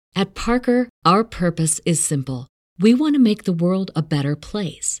At Parker, our purpose is simple. We want to make the world a better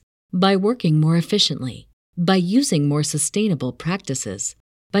place by working more efficiently, by using more sustainable practices,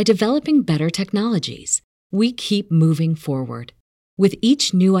 by developing better technologies. We keep moving forward. With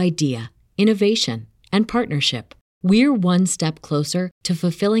each new idea, innovation, and partnership, we're one step closer to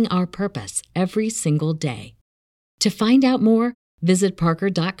fulfilling our purpose every single day. To find out more, visit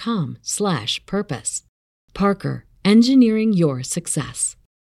parker.com/purpose. Parker, engineering your success.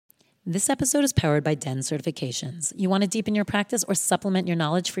 This episode is powered by Den Certifications. You want to deepen your practice or supplement your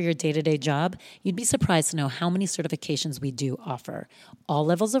knowledge for your day-to-day job? You'd be surprised to know how many certifications we do offer. All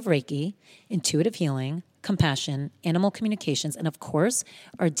levels of Reiki, intuitive healing, compassion, animal communications, and of course,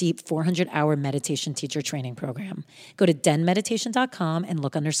 our deep 400-hour meditation teacher training program. Go to denmeditation.com and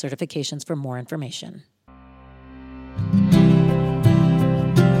look under certifications for more information.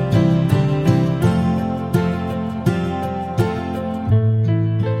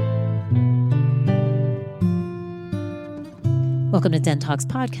 Welcome to Den Talks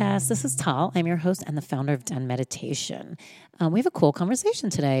Podcast. This is Tal. I'm your host and the founder of Den Meditation. We have a cool conversation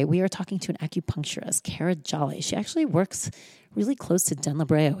today. We are talking to an acupuncturist, Kara Jolly. She actually works really close to Den La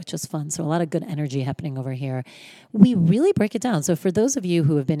Brea, which is fun. So a lot of good energy happening over here. We really break it down. So for those of you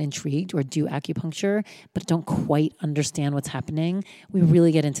who have been intrigued or do acupuncture but don't quite understand what's happening, we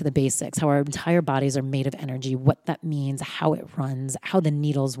really get into the basics, how our entire bodies are made of energy, what that means, how it runs, how the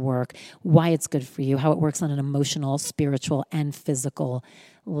needles work, why it's good for you, how it works on an emotional, spiritual, and physical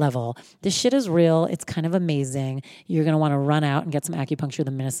level. This shit is real. It's kind of amazing. You're going to want to run out and get some acupuncture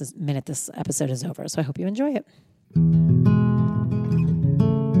the minute this episode is over. So I hope you enjoy it.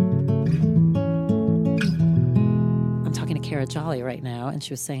 I'm talking to Kara Jolly right now, and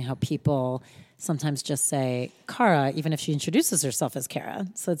she was saying how people sometimes just say Kara, even if she introduces herself as Kara.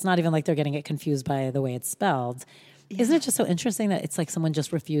 So it's not even like they're getting it confused by the way it's spelled. Yeah. Isn't it just so interesting that it's like someone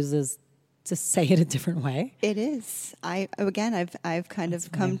just refuses to say it a different way? It is. I've kind of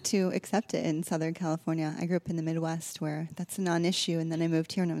come to accept it in Southern California. I grew up in the Midwest where that's a non-issue, and then I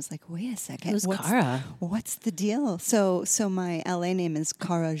moved here and I was like, wait a second, who's Kara? What's the deal? So my LA name is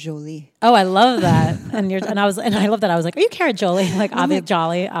Kara Jolie. Oh, I love that. and I love that. I was like, are you Kara Jolie? Like,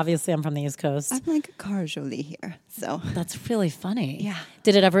 Jolly. Obviously, I'm from the East Coast. I'm like Kara Jolie here. So that's really funny. Yeah.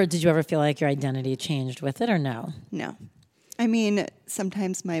 Did you ever feel like your identity changed with it, or no? No. I mean,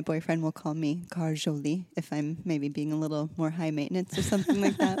 sometimes my boyfriend will call me Kara Jolie if I'm maybe being a little more high maintenance or something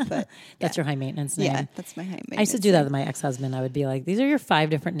like that. But that's your high maintenance name. Yeah, that's my high maintenance. I used to do that with my ex-husband. I would be like, these are your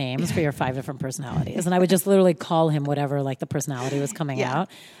 5 different names for your 5 different personalities. And I would just literally call him whatever like the personality was coming out.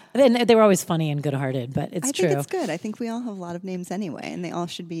 And they were always funny and good-hearted, but it's true. I think it's good. I think we all have a lot of names anyway, and they all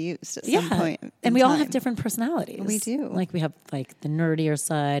should be used at some point. And we all have different personalities. We do. Like we have like the nerdier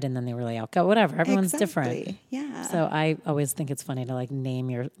side, and then the really outgoing, whatever. Everyone's different. Yeah. So I always think it's funny to like name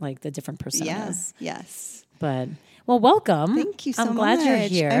your like the different personas. Yeah. Yes. But well, welcome. Thank you so much. I'm glad you're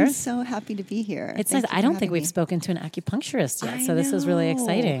here. I'm so happy to be here. It's nice. I don't think we've spoken to an acupuncturist yet, so this is really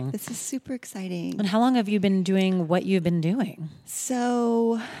exciting. This is super exciting. And how long have you been doing what you've been doing?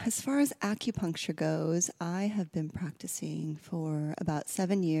 So as far as acupuncture goes, I have been practicing for about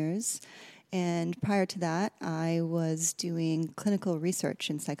 7 years. And prior to that, I was doing clinical research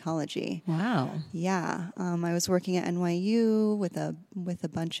in psychology. Wow. Yeah. I was working at NYU with a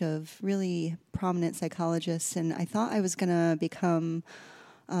bunch of really prominent psychologists, and I thought I was going to become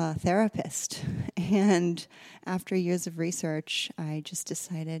a therapist. And after years of research, I just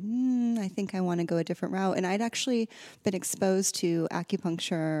decided, I think I want to go a different route. And I'd actually been exposed to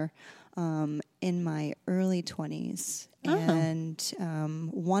acupuncture in my early 20s. And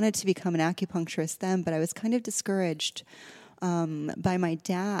wanted to become an acupuncturist then, but I was kind of discouraged by my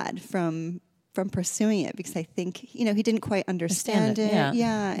dad from pursuing it because I think, he didn't quite understand it.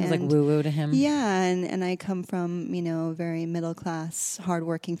 Yeah. It was like woo-woo to him. Yeah, and I come from, a very middle-class,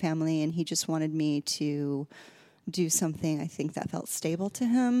 hardworking family, and he just wanted me to do something I think that felt stable to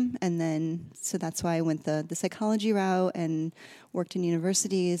him. And then, so that's why I went the psychology route and worked in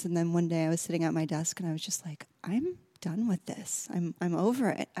universities. And then one day I was sitting at my desk and I was just like, I'm done with this. I'm over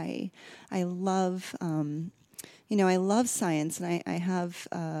it. I love, I love science, and I have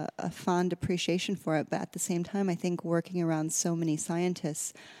a fond appreciation for it. But at the same time, I think working around so many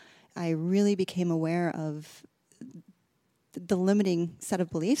scientists, I really became aware of the limiting set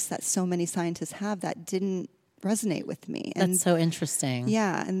of beliefs that so many scientists have that didn't resonate with me. And that's so interesting.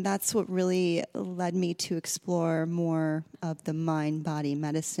 Yeah, and that's what really led me to explore more of the mind-body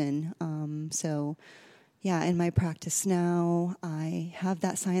medicine. Yeah, in my practice now, I have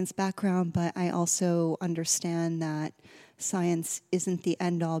that science background, but I also understand that science isn't the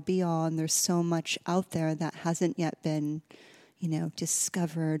end-all, be-all, and there's so much out there that hasn't yet been,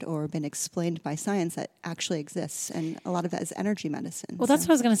 discovered or been explained by science that actually exists. And a lot of that is energy medicine. Well, that's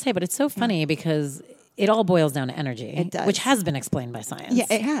what I was going to say, but it's so funny because it all boils down to energy. It does. Which has been explained by science. Yeah,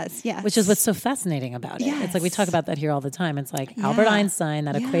 it has, yes. Which is what's so fascinating about it. Yes. It's like we talk about that here all the time. It's like Albert Einstein,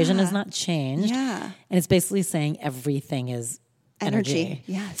 that equation has not changed. Yeah. And it's basically saying everything is energy.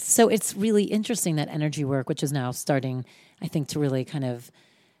 Yes. So it's really interesting that energy work, which is now starting, I think, to really kind of,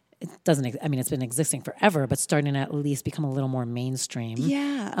 it's been existing forever, but starting to at least become a little more mainstream.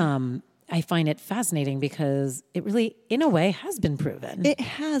 Yeah. I find it fascinating because it really, in a way, has been proven. It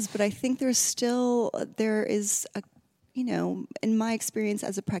has, but I think there is a, in my experience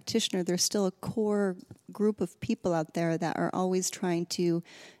as a practitioner, there's still a core group of people out there that are always trying to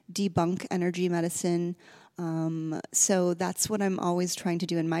debunk energy medicine. So that's what I'm always trying to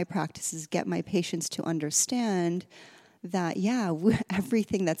do in my practice, is get my patients to understand that,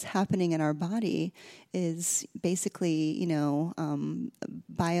 everything that's happening in our body is basically,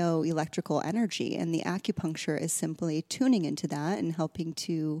 bioelectrical energy. And the acupuncture is simply tuning into that and helping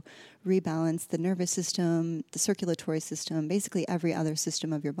to rebalance the nervous system, the circulatory system, basically every other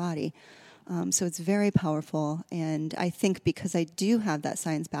system of your body. So it's very powerful. And I think because I do have that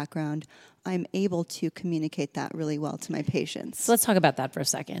science background, I'm able to communicate that really well to my patients. So let's talk about that for a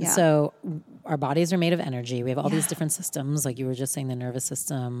second. Yeah. So our bodies are made of energy. We have all these different systems, like you were just saying, the nervous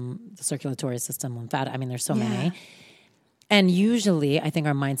system, the circulatory system, lymphatic. There's so many. And usually, I think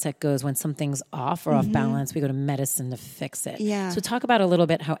our mindset goes when something's off or off balance, we go to medicine to fix it. Yeah. So talk about a little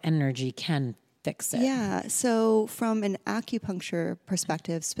bit how energy can fix it. Yeah. So from an acupuncture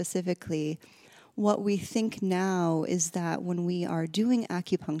perspective specifically, what we think now is that when we are doing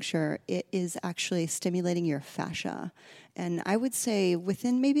acupuncture, it is actually stimulating your fascia. And I would say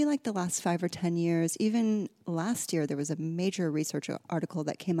within maybe like the last 5 or 10 years, even last year, there was a major research article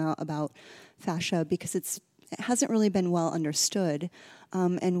that came out about fascia because it hasn't really been well understood.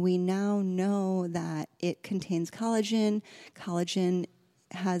 And we now know that it contains collagen. Collagen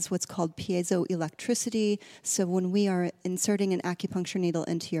has what's called piezoelectricity. So when we are inserting an acupuncture needle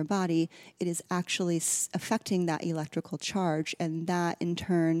into your body, it is actually affecting that electrical charge, and that in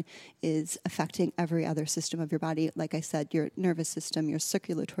turn is affecting every other system of your body. Like I said, your nervous system, your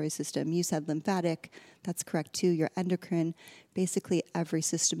circulatory system. You said lymphatic. That's correct too. Your endocrine, basically every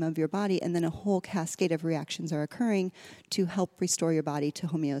system of your body, and then a whole cascade of reactions are occurring to help restore your body to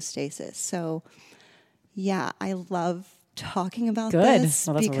homeostasis. So, I love talking about this.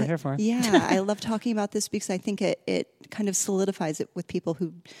 Well, that's what we're here for. I love talking about this because I think it kind of solidifies it with people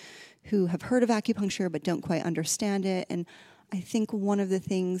who have heard of acupuncture but don't quite understand it. And I think one of the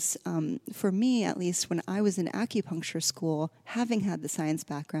things, for me at least, when I was in acupuncture school, having had the science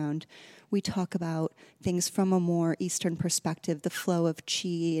background, we talk about things from a more Eastern perspective, the flow of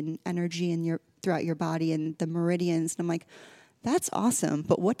qi and energy throughout your body and the meridians. And I'm like, that's awesome,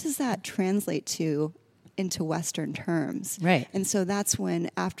 but what does that translate to into Western terms? Right. And so that's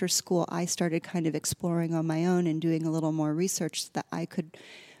when, after school, I started kind of exploring on my own and doing a little more research so that I could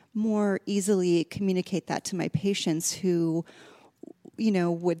more easily communicate that to my patients who,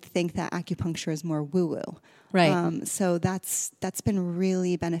 would think that acupuncture is more woo-woo. Right. So that's been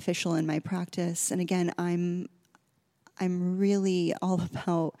really beneficial in my practice. And again, I'm really all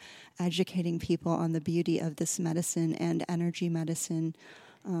about educating people on the beauty of this medicine and energy medicine.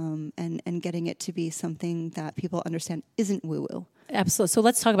 And getting it to be something that people understand isn't woo-woo. Absolutely. So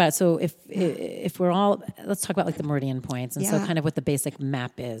let's talk about, if we're all, let's talk about like the meridian points and so kind of what the basic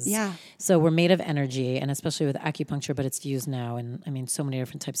map is. Yeah. So we're made of energy, and especially with acupuncture, but it's used now in, so many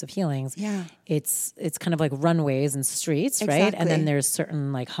different types of healings. Yeah. It's kind of like runways and streets, right? Exactly. And then there's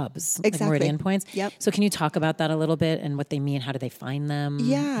certain like hubs, Exactly. like meridian points. Yep. So can you talk about that a little bit and what they mean? How do they find them?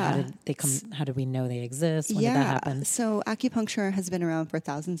 Yeah. How did they come? How do we know they exist? When did that happen? So acupuncture has been around for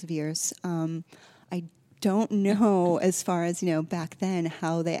thousands of years. I don't know, as far as, back then,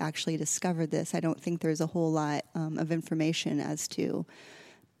 how they actually discovered this. I don't think there's a whole lot of information as to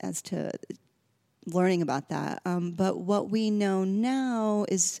learning about that. But what we know now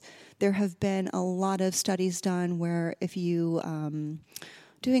is there have been a lot of studies done where if you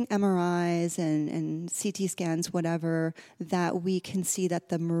doing MRIs and CT scans, whatever, that we can see that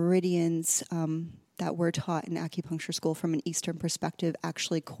the meridians that we're taught in acupuncture school from an Eastern perspective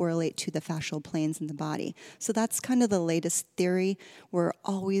actually correlate to the fascial planes in the body. So that's kind of the latest theory. We're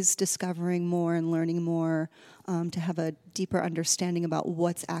always discovering more and learning more to have a deeper understanding about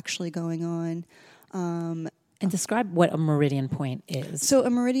what's actually going on. And describe what a meridian point is. So a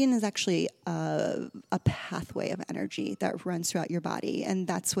meridian is actually a pathway of energy that runs throughout your body, and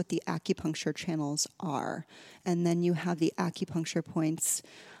that's what the acupuncture channels are. And then you have the acupuncture points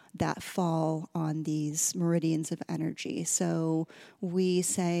that fall on these meridians of energy. So we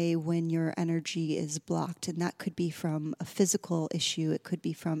say when your energy is blocked, and that could be from a physical issue, it could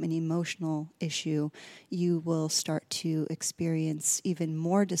be from an emotional issue, you will start to experience even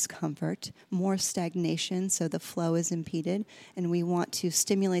more discomfort, more stagnation, so the flow is impeded, and we want to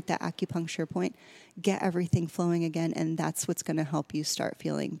stimulate that acupuncture point, get everything flowing again, and that's what's going to help you start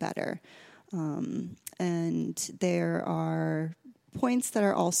feeling better. And there are points that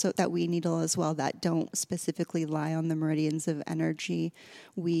are also that we needle as well that don't specifically lie on the meridians of energy.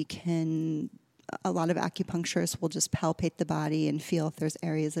 A lot of acupuncturists will just palpate the body and feel if there's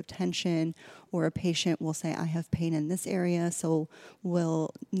areas of tension, or a patient will say, I have pain in this area, so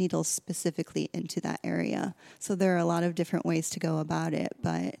we'll needle specifically into that area. So there are a lot of different ways to go about it,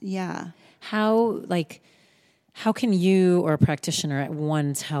 but yeah. How can you or a practitioner at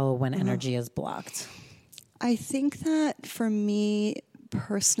one tell when energy is blocked? I think that for me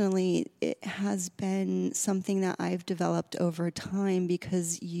personally, it has been something that I've developed over time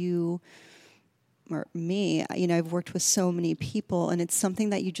because I've worked with so many people, and it's something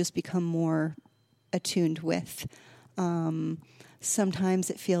that you just become more attuned with.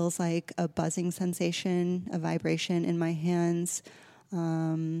 Sometimes it feels like a buzzing sensation, a vibration in my hands.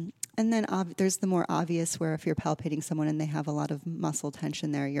 And then there's the more obvious where if you're palpating someone and they have a lot of muscle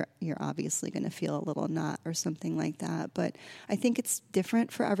tension there, you're obviously going to feel a little knot or something like that. But I think it's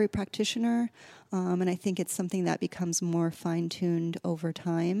different for every practitioner, and I think it's something that becomes more fine-tuned over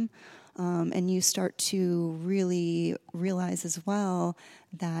time. And you start to really realize as well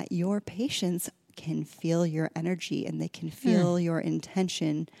that your patients can feel your energy and they can feel your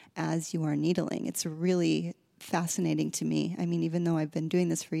intention as you are needling. It's really fascinating to me. I mean, even though I've been doing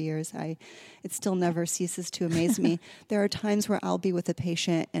this for years, it still never ceases to amaze me. There are times where I'll be with a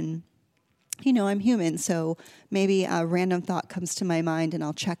patient and, I'm human, so maybe a random thought comes to my mind and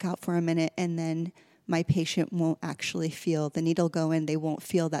I'll check out for a minute, and then my patient won't actually feel the needle go in. They won't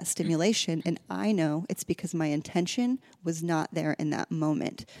feel that stimulation. And I know it's because my intention was not there in that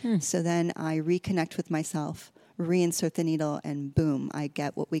moment. So then I reconnect with myself, reinsert the needle, and boom, I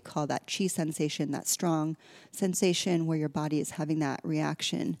get what we call that chi sensation, that strong sensation where your body is having that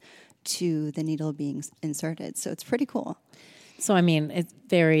reaction to the needle being inserted. So it's pretty cool. So, I mean, it's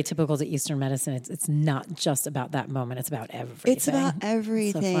very typical to Eastern medicine. It's not just about that moment. It's about everything. It's about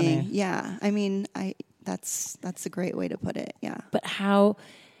everything. So funny. Yeah. I mean, that's a great way to put it. Yeah. But how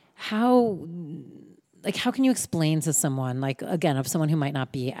can you explain to someone, like, again, of someone who might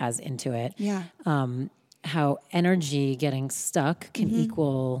not be as into it, how energy getting stuck can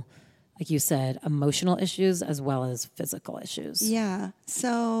equal, like you said, emotional issues as well as physical issues? Yeah.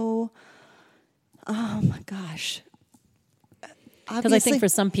 So, oh my gosh. Because I think for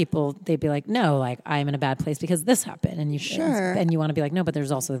some people, they'd be like, no, like I'm in a bad place because this happened. And you want to be like, no, but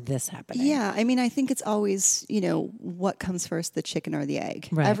there's also this happening. Yeah. I mean, I think it's always, what comes first, the chicken or the egg?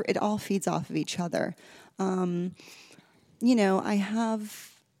 Right. It all feeds off of each other. I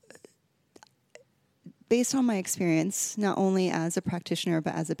have, based on my experience, not only as a practitioner,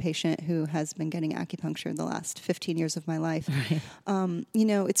 but as a patient who has been getting acupuncture the last 15 years of my life, right.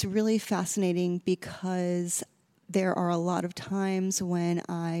 It's really fascinating because there are a lot of times when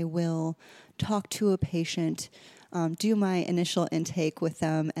I will talk to a patient, do my initial intake with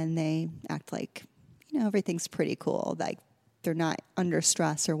them, and they act like, everything's pretty cool. Like they're not under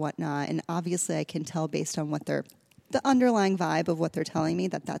stress or whatnot. And obviously I can tell based on the underlying vibe of what they're telling me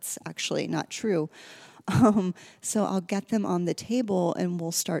that that's actually not true. So I'll get them on the table and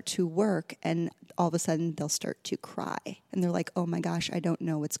we'll start to work, and all of a sudden they'll start to cry. And they're like, oh my gosh, I don't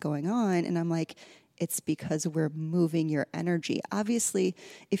know what's going on. And I'm like, it's because we're moving your energy. Obviously,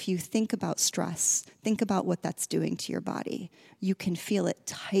 if you think about stress, think about what that's doing to your body. You can feel it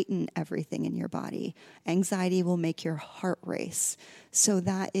tighten everything in your body. Anxiety will make your heart race. So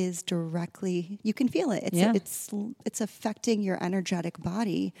that is directly, you can feel it. It's affecting your energetic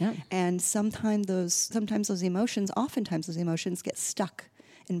body. Yeah. And oftentimes those emotions get stuck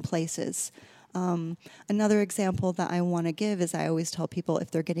in places. Another example that I want to give is I always tell people if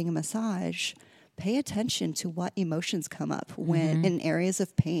they're getting a massage, pay attention to what emotions come up when in areas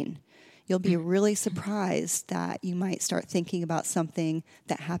of pain. You'll be really surprised that you might start thinking about something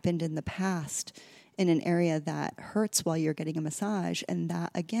that happened in the past in an area that hurts while you're getting a massage. And that,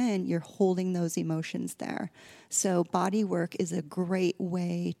 again, you're holding those emotions there. So body work is a great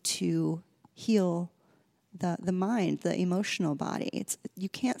way to heal the mind, the emotional body. You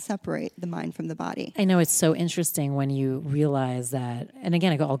can't separate the mind from the body. I know it's so interesting when you realize that, and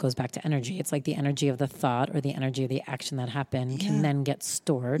again, it all goes back to energy. It's like the energy of the thought or the energy of the action that happened can then get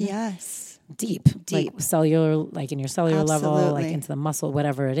stored. Yes. Deep. Like cellular, like in your cellular level, like into the muscle,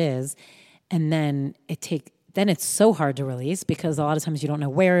 whatever it is. And then then it's so hard to release because a lot of times you don't know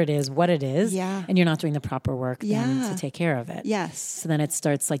where it is, what it is, and you're not doing the proper work then to take care of it. Yes. So then it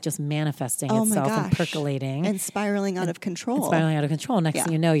starts like just manifesting itself and percolating. And spiraling out of control. Next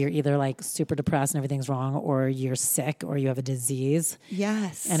thing you know, you're either like super depressed and everything's wrong, or you're sick, or you have a disease.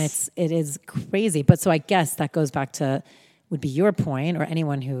 Yes. And it is crazy. But so I guess that goes back to would be your point, or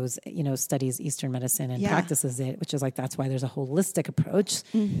anyone who's, studies Eastern medicine and practices it, which is like, that's why there's a holistic approach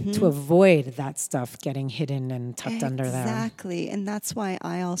to avoid that stuff getting hidden and tucked under there. Exactly. And that's why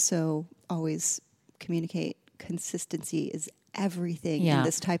I also always communicate consistency is everything in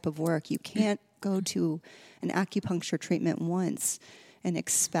this type of work. You can't go to an acupuncture treatment once and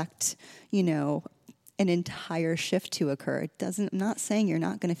expect, an entire shift to occur. I'm not saying you're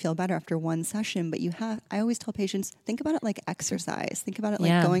not going to feel better after one session, but I always tell patients, think about it like exercise. Think about it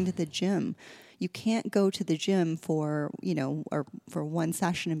like going to the gym. You can't go to the gym for one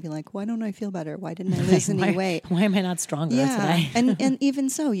session and be like, why don't I feel better? Why didn't I lose any weight? Why am I not stronger today? and even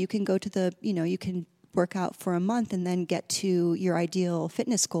so, you can go to you can work out for a month and then get to your ideal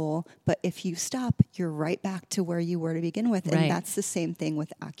fitness goal. But if you stop, you're right back to where you were to begin with. And that's the same thing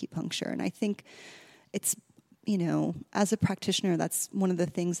with acupuncture. And I think it's, as a practitioner, that's one of the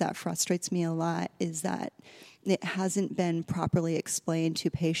things that frustrates me a lot, is that it hasn't been properly explained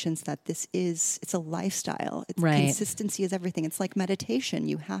to patients that it's a lifestyle. Consistency is everything. It's like meditation.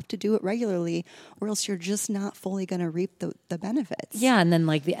 You have to do it regularly, or else you're just not fully going to reap the benefits. Yeah, and then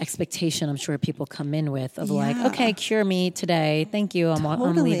like the expectation, I'm sure people come in with of like, okay, cure me today. Thank you. I'm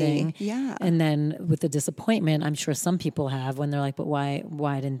leaving. Yeah. And then with the disappointment, I'm sure some people have when they're like, but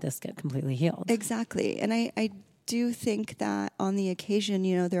why didn't this get completely healed? Exactly. And I do think that on the occasion,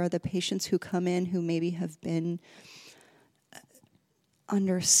 there are the patients who come in who maybe have been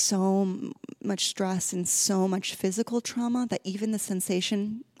under so much stress and so much physical trauma that even the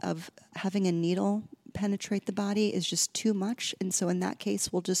sensation of having a needle penetrate the body is just too much. And so in that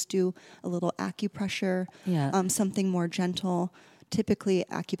case, we'll just do a little acupressure, something more gentle. Typically,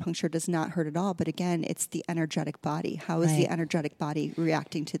 acupuncture does not hurt at all. But again, it's the energetic body. How is the energetic body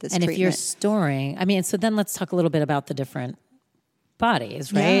reacting to this treatment? And if you're storing, so then let's talk a little bit about the different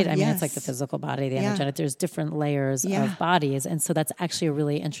bodies, right? It's like the physical body, the energetic. There's different layers of bodies. And so that's actually a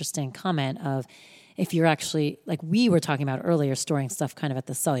really interesting comment of, if you're actually, like we were talking about earlier, storing stuff kind of at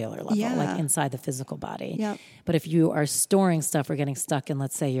the cellular level, like inside the physical body. Yep. But if you are storing stuff or getting stuck in,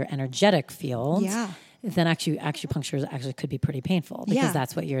 let's say, your energetic field, then acupuncture actually could be pretty painful because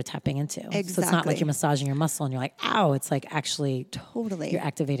that's what you're tapping into. Exactly. So it's not like you're massaging your muscle and you're like, ow, it's like actually totally you're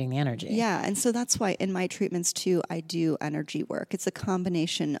activating the energy. Yeah, and so that's why in my treatments too, I do energy work. It's a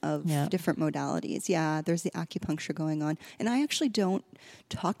combination of different modalities. Yeah, there's the acupuncture going on. And I actually don't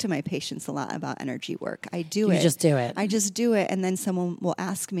talk to my patients a lot about energy work. I do it. You just do it. I just do it, and then someone will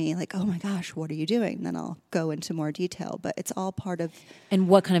ask me like, oh my gosh, what are you doing? And then I'll go into more detail, but it's all part of... And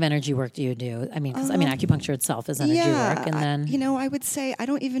what kind of energy work do you do? Because acupuncture itself is energy work, and then I would say I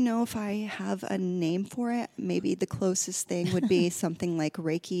don't even know if I have a name for it. Maybe the closest thing would be something like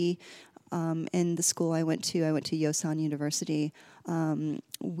Reiki. In the school I went to Yosan University.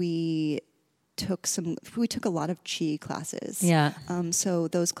 We took a lot of Qi classes. Yeah. So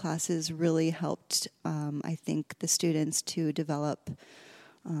those classes really helped. I think the students to develop.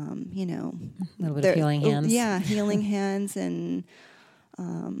 A little bit of healing hands. Yeah, healing hands and.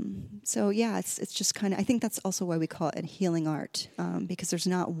 It's just kind of, I think that's also why we call it a healing art, because there's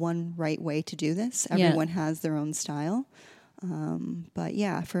not one right way to do this. Everyone has their own style.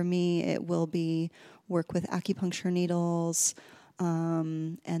 But for me, it will be work with acupuncture needles,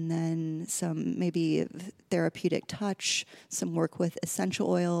 and then some maybe therapeutic touch, some work with essential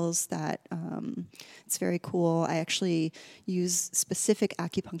oils that, it's very cool. I actually use specific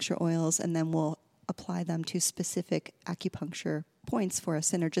acupuncture oils and then we'll apply them to specific acupuncture points for a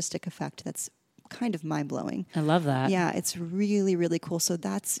synergistic effect that's kind of mind-blowing. I love that. Yeah, it's really, really cool. So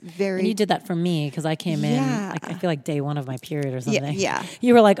that's very... And you did that for me because I came in, I feel like day one of my period or something. Yeah.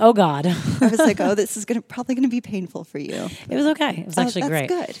 You were like, oh God. I was like, oh, this is probably going to be painful for you. It was okay. It was actually great.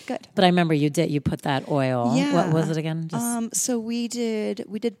 Good. But I remember you put that oil. Yeah. What was it again? So we did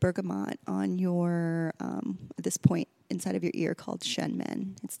bergamot on your, this point inside of your ear called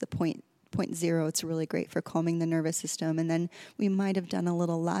Shenmen. It's the point 0.0. It's really great for calming the nervous system. And then we might have done a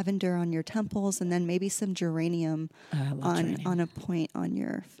little lavender on your temples, and then maybe some geranium on a point on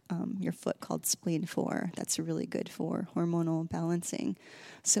your foot called spleen 4. That's really good for hormonal balancing.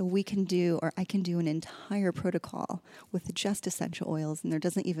 So we can do, or I can do, an entire protocol with just essential oils, and there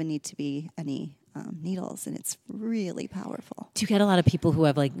doesn't even need to be any needles, and it's really powerful. Do you get a lot of people who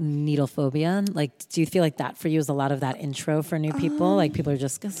have like needle phobia? Like, do you feel like that for you is a lot of that intro for new people? Like people are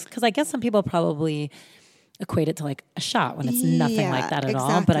just, because I guess some people probably equate it to like a shot when it's nothing like that at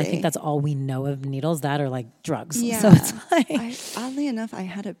all. But I think that's all we know of needles, that are like drugs. Yeah. So it's like, oddly enough, I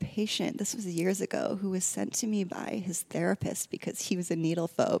had a patient, this was years ago, who was sent to me by his therapist because he was a needle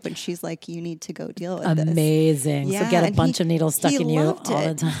phobe, and she's like, you need to go deal with this. Amazing. Yeah, so get a bunch of needles stuck in you all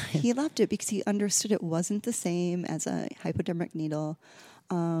the time. He loved it because he understood it wasn't the same as a hypodermic needle.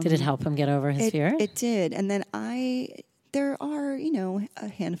 Did it help him get over his fear? It did. And then there are, a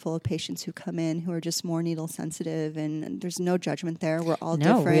handful of patients who come in who are just more needle sensitive, and there's no judgment there. We're all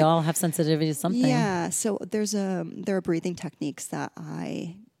different. We all have sensitivity to something. Yeah. So there are breathing techniques that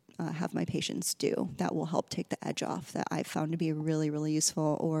I have my patients do that will help take the edge off, that I've found to be really, really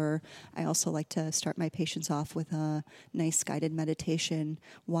useful. Or I also like to start my patients off with a nice guided meditation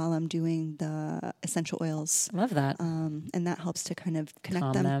while I'm doing the essential oils. Love that. And that helps to kind of connect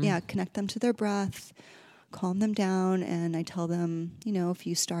Calm them. them. Yeah, connect them to their breath, calm them down. And I tell them, if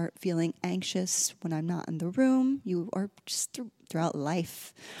you start feeling anxious when I'm not in the room, you are just throughout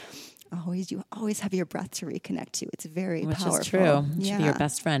life, you always have your breath to reconnect to. It's very powerful. Which is true. It should be your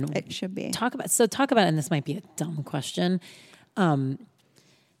best friend. It should be. Talk about, and this might be a dumb question. And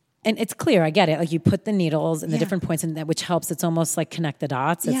it's clear, I get it. Like you put the needles in the different points, and that, which helps. It's almost like connect the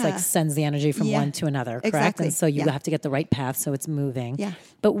dots. It's like sends the energy from one to another, correct? Exactly. And so you have to get the right path so it's moving. Yeah.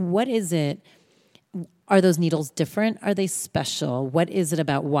 But what is it? Are those needles different? Are they special? What is it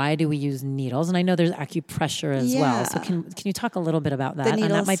about? Why do we use needles? And I know there's acupressure as well. So can you talk a little bit about that? And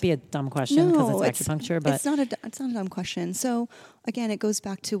that might be a dumb question because it's acupuncture, but it's not a dumb question. So again, it goes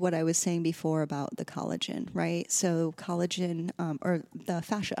back to what I was saying before about the collagen, right? So collagen, or the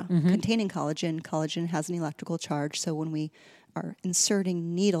fascia containing collagen has an electrical charge. So when we are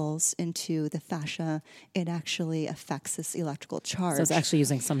inserting needles into the fascia, it actually affects this electrical charge. So it's actually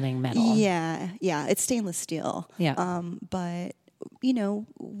using something metal. Yeah, it's stainless steel. Yeah. But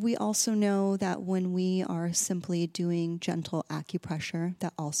we also know that when we are simply doing gentle acupressure,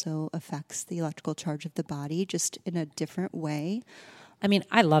 that also affects the electrical charge of the body, just in a different way. I mean,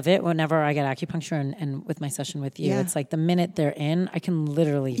 I love it whenever I get acupuncture and with my session with you. It's like the minute they're in, I can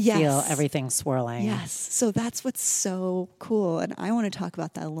literally feel everything swirling. Yes. So that's what's so cool. And I want to talk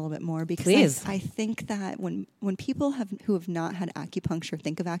about that a little bit more because I think that when people who have not had acupuncture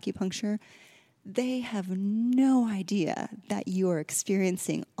think of acupuncture, they have no idea that you are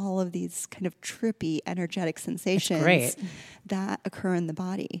experiencing all of these kind of trippy, energetic sensations that occur in the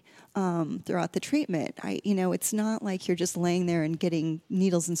body throughout the treatment. It's not like you're just laying there and getting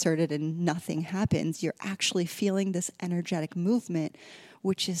needles inserted and nothing happens. You're actually feeling this energetic movement,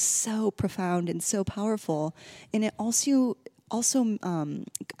 which is so profound and so powerful. And it also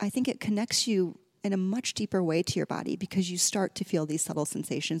I think it connects you in a much deeper way to your body because you start to feel these subtle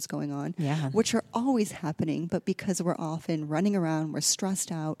sensations going on, which are always happening. But because we're often running around, we're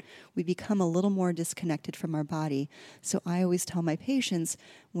stressed out, we become a little more disconnected from our body. So I always tell my patients,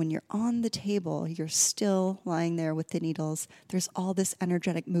 when you're on the table, you're still lying there with the needles. There's all this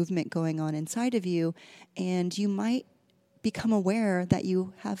energetic movement going on inside of you, and you might become aware that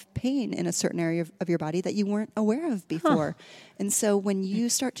you have pain in a certain area of your body that you weren't aware of before. And so when you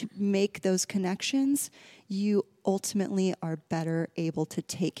start to make those connections, you ultimately are better able to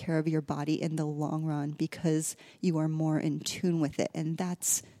take care of your body in the long run because you are more in tune with it. And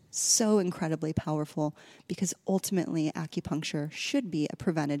that's so incredibly powerful because ultimately acupuncture should be a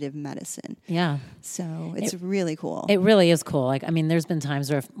preventative medicine. Yeah. So it's really cool. It really is cool. Like, I mean, there's been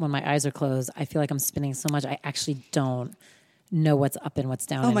times where when my eyes are closed, I feel like I'm spinning so much, I actually don't know what's up and what's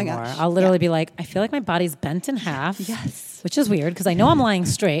down anymore. Gosh. I'll literally be like, I feel like my body's bent in half. Yes. Which is weird because I know I'm lying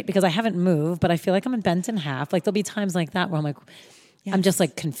straight because I haven't moved, but I feel like I'm bent in half. Like there'll be times like that where I'm like, I'm just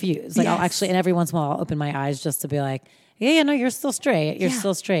like confused. Like I'll actually, and every once in a while I'll open my eyes just to be like, no, you're still straight. You're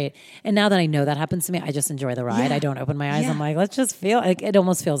still straight. And now that I know that happens to me, I just enjoy the ride. I don't open my eyes. I'm like, let's just feel like it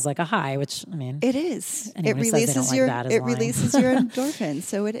almost feels like a high, which I mean, it is. It releases your endorphins.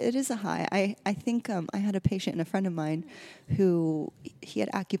 So it is a high. I think I had a patient and a friend of mine who he had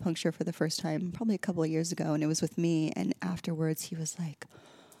acupuncture for the first time probably a couple of years ago, and it was with me. And afterwards, he was like,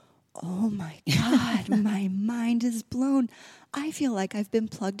 "Oh my God, my mind is blown. I feel like I've been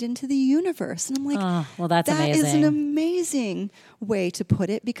plugged into the universe. And I'm like, Oh, well, that's that amazing. is an amazing way to put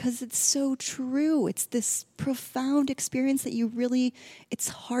it because it's so true. It's this profound experience that it's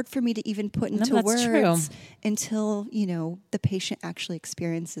hard for me to even put into words true. until, the patient actually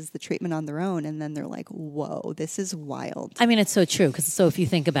experiences the treatment on their own. And then they're like, whoa, this is wild. I mean, it's so true because if you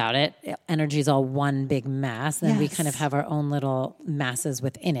think about it, energy is all one big mass. Then we Yes. kind of have our own little masses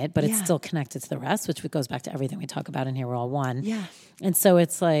within it, but it's Yeah. still connected to the rest, which goes back to everything we talk about in here. We're all one. Yeah. And so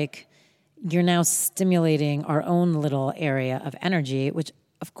it's like you're now stimulating our own little area of energy, which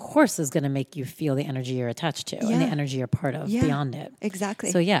of course is going to make you feel the energy you're attached to and the Yeah. energy you're part of Yeah. beyond it.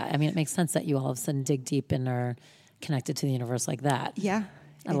 Exactly. So yeah, I mean, it makes sense that you all of a sudden dig deep and are connected to the universe like that. Yeah.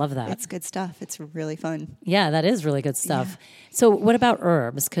 I love that. It's good stuff. It's really fun. Yeah, that is really good stuff. So what about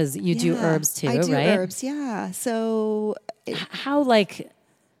herbs? Because you do Yeah, herbs too, I do right? herbs, yeah. So How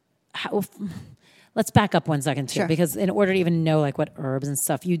let's back up 1 second too, Sure. because in order to even know like what herbs and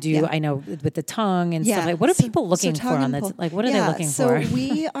stuff you do, Yeah. I know with the tongue and yeah. stuff, like what are people looking for tongue on and that? pulse. Like what are they looking so for?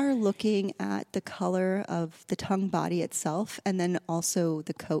 we are looking at the color of the tongue body itself and then also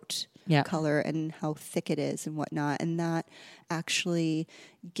the coat Yeah. color and how thick it is and whatnot. And that actually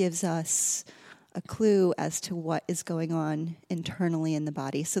gives us a clue as to what is going on internally in the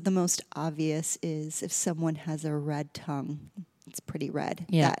body. So the most obvious is if someone has a red tongue, it's pretty red.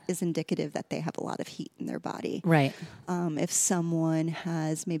 Yeah. That is indicative that they have a lot of heat in their body. Right. If someone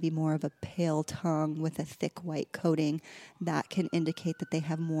has maybe more of a pale tongue with a thick white coating, that can indicate that they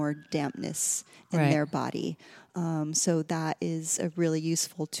have more dampness in Right. their body. So that is a really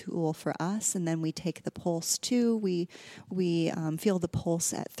useful tool for us. And then we take the pulse too. We feel the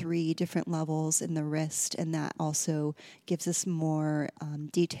pulse at 3 different levels in the wrist, and that also gives us more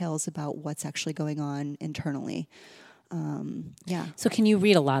details about what's actually going on internally. Yeah. So can you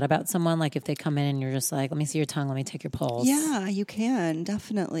read a lot about someone? Like if they come in and you're just like, let me see your tongue, let me take your pulse. Yeah, you can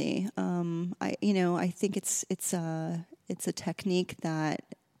definitely. I think it's a technique that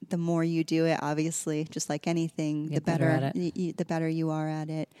the more you do it, obviously, just like anything, the Get better better at it. the better you are at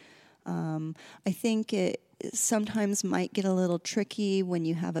it. I think it sometimes might get a little tricky when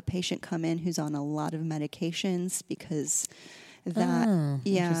you have a patient come in who's on a lot of medications because that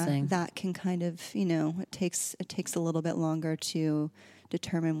interesting. that can kind of it takes a little bit longer to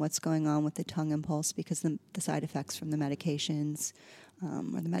determine what's going on with the tongue and pulse because the side effects from the medications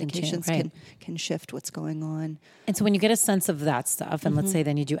or the medications right. can shift what's going on. And so when you get a sense of that stuff, and let's say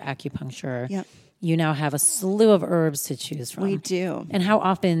then you do acupuncture, Yep. you now have a slew of herbs to choose from. We do. And how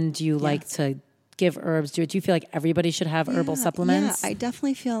often do you like to give herbs? Do you feel like everybody should have herbal supplements? Yeah, I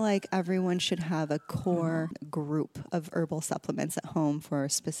definitely feel like everyone should have a core group of herbal supplements at home for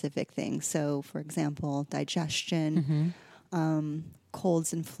specific things. So, for example, digestion,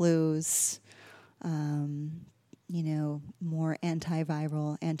 colds and flus, more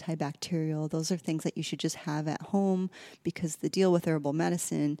antiviral, antibacterial. Those are things that you should just have at home because the deal with herbal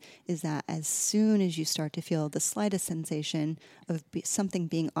medicine is that as soon as you start to feel the slightest sensation of something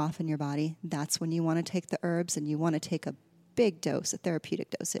being off in your body, that's when you want to take the herbs and you want to take a big dose, a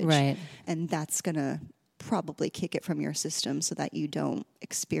therapeutic dosage. Right. And that's going to probably kick it from your system so that you don't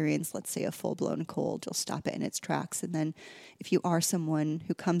experience, let's say, a full-blown cold. You'll stop it in its tracks. And then if you are someone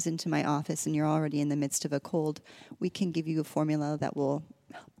who comes into my office and you're already in the midst of a cold, we can give you a formula that will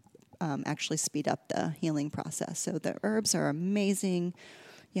actually speed up the healing process. So the herbs are amazing.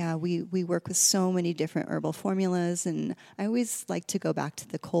 Yeah, we work with so many different herbal formulas, and I always like to go back to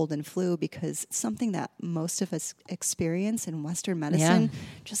the cold and flu because it's something that most of us experience in Western medicine,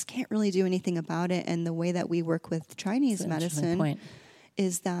 just can't really do anything about it. And the way that we work with Chinese medicine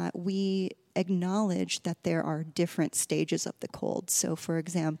is that we acknowledge that there are different stages of the cold. So, for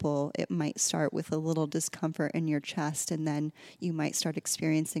example, it might start with a little discomfort in your chest, and then you might start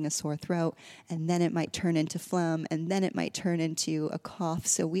experiencing a sore throat, and then it might turn into phlegm, and then it might turn into a cough.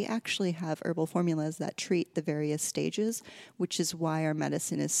 So we actually have herbal formulas that treat the various stages, which is why our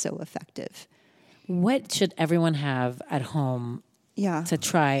medicine is so effective. What should everyone have at home to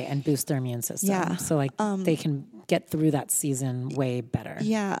try and boost their immune system? Yeah. So like they can get through that season way better.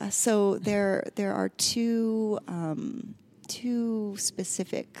 Yeah. So there are two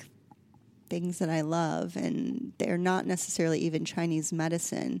specific things that I love, and they're not necessarily even Chinese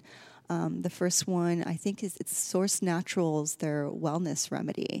medicine. The first one I think it's Source Naturals, their wellness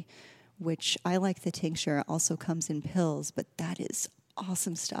remedy, which I like the tincture. It also comes in pills, but that is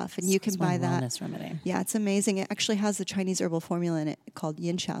awesome stuff, and you can buy that. Wellness remedy. Yeah, it's amazing. It actually has the Chinese herbal formula in it called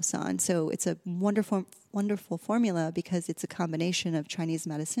Yin Chao San. So it's a wonderful formula because it's a combination of Chinese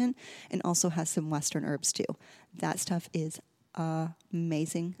medicine and also has some Western herbs too. That stuff is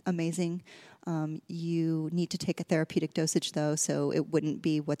amazing. You need to take a therapeutic dosage, though, so it wouldn't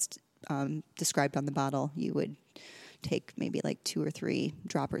be what's described on the bottle. You would take maybe like 2 or 3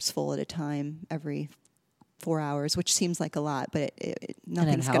 droppers full at a time every 4 hours, which seems like a lot, but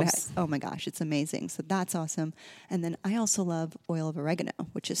nothing's going to. Oh my gosh, it's amazing. So that's awesome. And then I also love oil of oregano,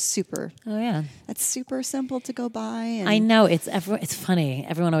 which is super. Oh yeah, that's super simple to go buy. And I know it's funny.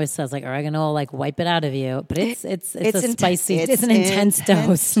 Everyone always says like oregano will like wipe it out of you, but it's a spicy. It's an intense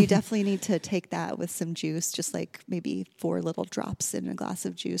dose. You definitely need to take that with some juice, just like maybe 4 little drops in a glass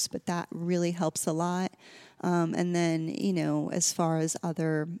of juice. But that really helps a lot. And then as far as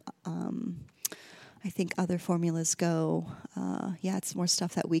other. I think other formulas go, it's more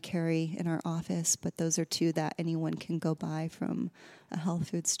stuff that we carry in our office, but those are 2 that anyone can go buy from a health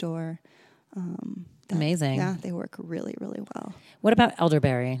food store. Amazing. Yeah, they work really, really well. What about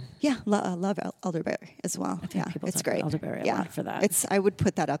elderberry? Yeah, love elderberry as well. Yeah, it's great. Elderberry a lot for that. I would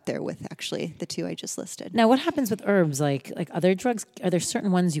put that up there with actually the 2 I just listed. Now, what happens with herbs? Like other drugs, are there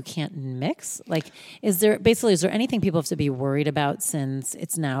certain ones you can't mix? Like, is there anything people have to be worried about since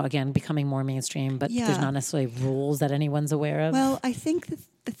it's now, again, becoming more mainstream, but there's not necessarily rules that anyone's aware of? Well, I think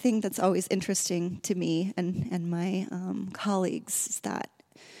the thing that's always interesting to me and my colleagues is that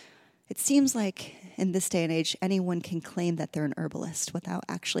it seems like in this day and age, anyone can claim that they're an herbalist without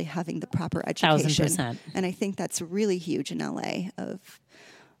actually having the proper education. 1,000%. And I think that's really huge in LA of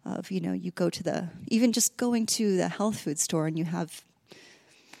you go to even just going to the health food store and you have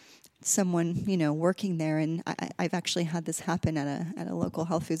someone, working there. And I've actually had this happen at a local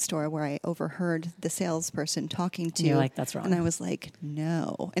health food store where I overheard the salesperson talking to. You're like, that's wrong. And I was like,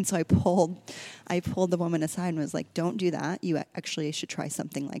 no. And so I pulled the woman aside and was like, don't do that. You actually should try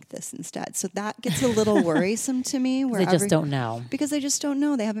something like this instead. So that gets a little worrisome to me. They just don't know. Because they just don't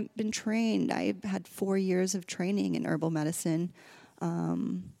know. They haven't been trained. I had 4 years of training in herbal medicine.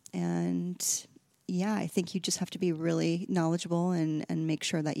 And yeah, I think you just have to be really knowledgeable and make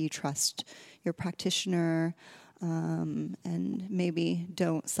sure that you trust your practitioner and maybe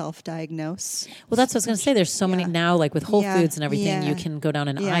don't self-diagnose. Well, that's what I was going to say. There's so many now, like with Whole Foods and everything, you can go down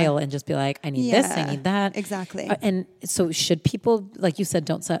an aisle and just be like, I need this, I need that. Exactly. And so should people, like you said,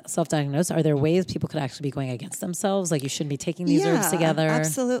 don't self-diagnose? Are there ways people could actually be going against themselves? Like you shouldn't be taking these herbs together?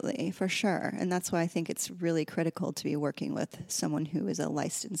 Absolutely, for sure. And that's why I think it's really critical to be working with someone who is a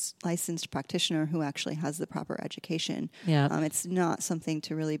licensed practitioner who actually has the proper education. Yeah. It's not something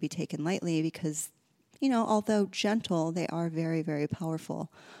to really be taken lightly because although gentle, they are very, very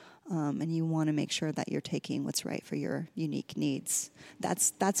powerful. And you want to make sure that you're taking what's right for your unique needs.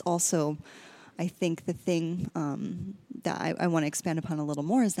 That's also, I think, the thing that I want to expand upon a little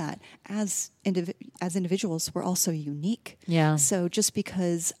more is that as individuals, we're also unique. Yeah. So just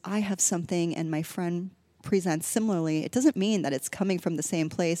because I have something and my friend presents similarly, it doesn't mean that it's coming from the same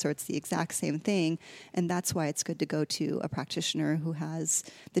place or it's the exact same thing. And that's why it's good to go to a practitioner who has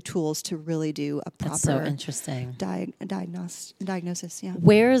the tools to really do a proper That's so interesting. diagnosis. Yeah.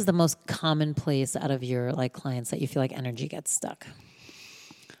 Where is the most common place out of your clients that you feel like energy gets stuck?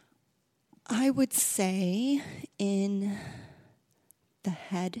 I would say in the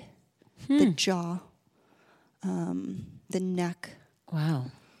head, the jaw, the neck. Wow.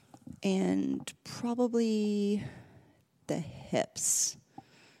 And probably the hips.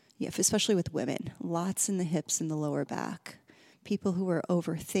 Yeah, especially with women. Lots in the hips and the lower back. People who are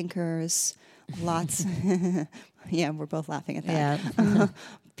overthinkers. Lots. Yeah, we're both laughing at that. Yeah.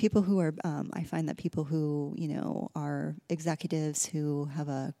 People who are, I find that people who, are executives who have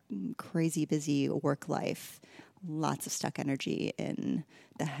a crazy busy work life, lots of stuck energy in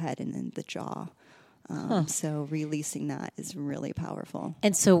the head and in the jaw. So releasing that is really powerful.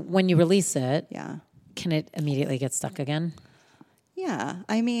 And so when you release it, yeah, can it immediately get stuck again? Yeah.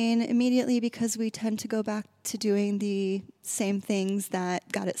 I mean, immediately because we tend to go back to doing the same things that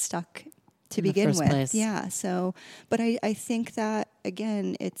got it stuck to begin with. Place. Yeah. So, but I think that,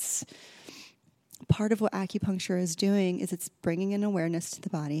 again, it's part of what acupuncture is doing is it's bringing an awareness to the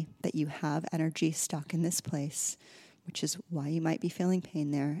body that you have energy stuck in this place, which is why you might be feeling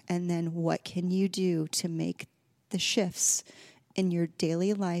pain there. And then what can you do to make the shifts in your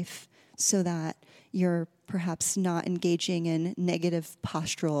daily life so that you're perhaps not engaging in negative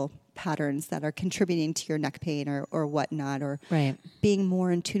postural patterns that are contributing to your neck pain or whatnot, or right. being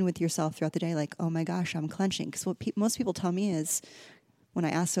more in tune with yourself throughout the day, like, oh my gosh, I'm clenching. Because what most people tell me is when I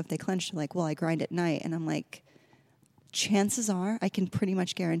ask them if they clench, they're like, well, I grind at night. And I'm like, chances are I can pretty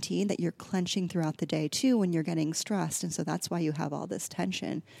much guarantee that you're clenching throughout the day too when you're getting stressed. And so that's why you have all this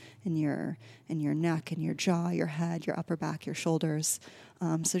tension in your neck and your jaw, your head, your upper back, your shoulders.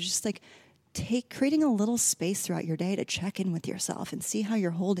 So just creating a little space throughout your day to check in with yourself and see how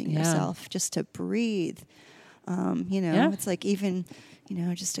you're holding yourself, just to breathe. It's like even,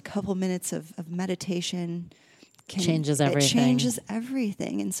 just a couple minutes of meditation changes everything. It changes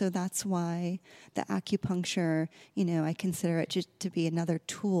everything. And so that's why the acupuncture, I consider it just to be another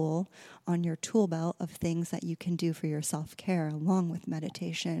tool on your tool belt of things that you can do for your self-care, along with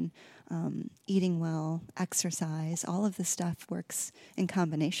meditation, eating well, exercise. All of this stuff works in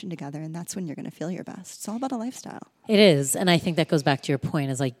combination together, and that's when you're going to feel your best. It's all about a lifestyle. It is. And I think that goes back to your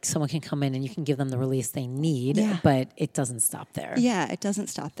point, is like someone can come in and you can give them the release they need, but it doesn't stop there. Yeah, it doesn't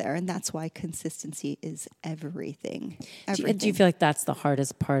stop there. And that's why consistency is everything. Do you feel like that's the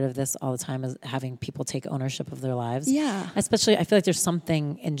hardest part of this all the time, is having people take ownership of their lives? Yeah. Especially, I feel like there's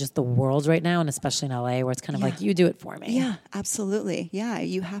something in just the world right now, and especially in LA, where it's kind of like, you do it for me. Yeah, absolutely. Yeah,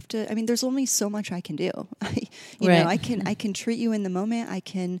 you have to. I mean, there's only so much I can do. I can treat you in the moment. I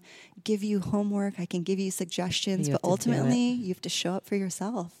can give you homework. I can give you suggestions, but ultimately you have to show up for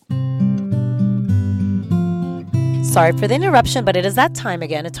yourself. Sorry for the interruption, but it is that time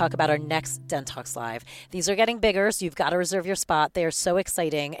again to talk about our next Dentalks Live. These are getting bigger, so you've got to reserve your spot. They are so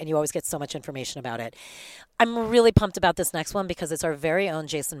exciting, and you always get so much information about it. I'm really pumped about this next one because it's our very own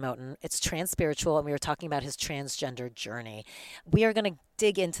Jason Moten. It's trans-spiritual, and we were talking about his transgender journey. We are going to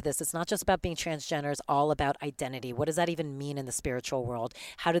dig into this. It's not just about being transgender. It's all about identity. What does that even mean in the spiritual world?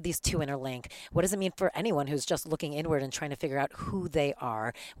 How do these two interlink? What does it mean for anyone who's just looking inward and trying to figure out who they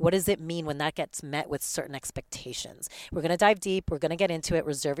are? What does it mean when that gets met with certain expectations? We're going to dive deep. We're going to get into it.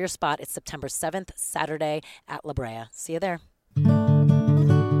 Reserve your spot. It's September 7th, Saturday at La Brea. See you there.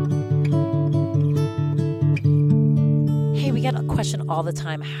 We get a question all the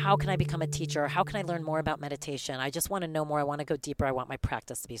time. How can I become a teacher? How can I learn more about meditation? I just want to know more. I want to go deeper. I want my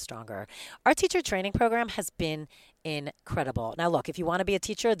practice to be stronger. Our teacher training program has been incredible. Now, look, if you want to be a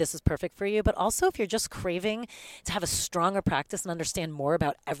teacher, this is perfect for you. But also, if you're just craving to have a stronger practice and understand more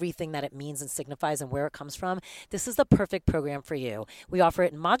about everything that it means and signifies and where it comes from, this is the perfect program for you. We offer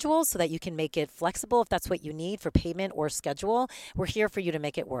it in modules so that you can make it flexible if that's what you need for payment or schedule. We're here for you to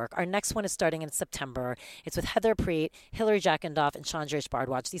make it work. Our next one is starting in September. It's with Heather Preet, Hillary Jackendoff, and Chandresh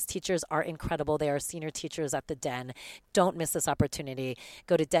Bardwaj. These teachers are incredible. They are senior teachers at the Den. Don't miss this opportunity.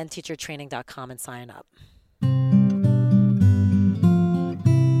 Go to denteachertraining.com and sign up.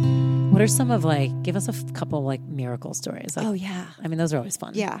 What are some of give us a couple miracle stories? Oh yeah. I mean, those are always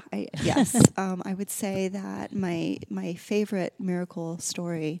fun. Yeah. Yes. I would say that my favorite miracle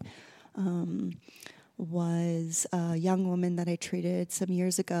story was a young woman that I treated some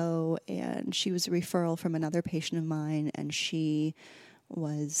years ago, and she was a referral from another patient of mine, and she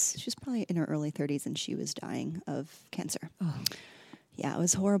was probably in her early 30s, and she was dying of cancer. Oh. Yeah, it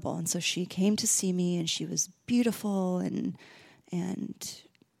was horrible. And so she came to see me, and she was beautiful and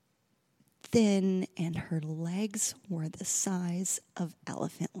thin, and her legs were the size of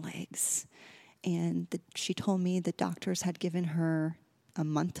elephant legs. And she told me the doctors had given her a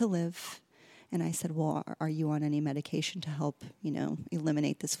month to live. And I said, well, are you on any medication to help,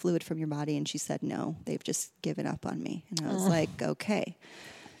 eliminate this fluid from your body? And she said, no, they've just given up on me. And I was like, okay.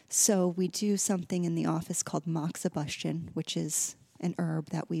 So we do something in the office called moxibustion, which is an herb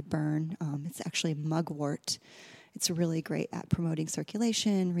that we burn. It's actually mugwort. It's really great at promoting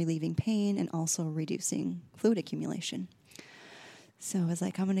circulation, relieving pain, and also reducing fluid accumulation. So I was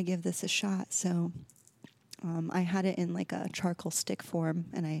like, I'm going to give this a shot. So I had it in a charcoal stick form,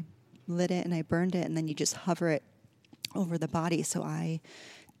 and I lit it and I burned it, and then you just hover it over the body. So I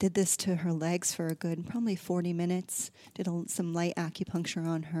did this to her legs for a good probably 40 minutes, did some light acupuncture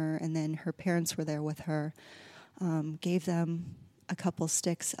on her, and then her parents were there with her, gave them a couple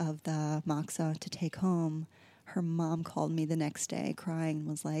sticks of the moxa to take home. Her mom called me the next day crying and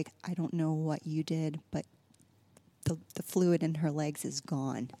was like, I don't know what you did, but the fluid in her legs is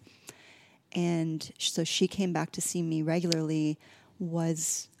gone. And so she came back to see me regularly,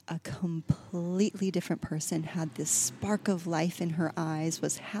 was a completely different person, had this spark of life in her eyes,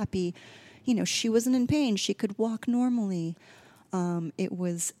 was happy. She wasn't in pain. She could walk normally. It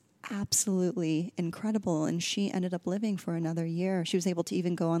was absolutely incredible. And she ended up living for another year. She was able to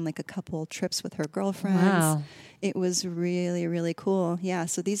even go on a couple trips with her girlfriends. Wow. It was really, really cool. Yeah.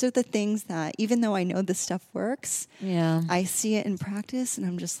 So these are the things that, even though I know this stuff works, I see it in practice and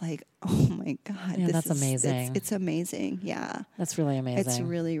I'm just like, oh my God. Yeah, that's amazing. It's amazing. Yeah. That's really amazing. It's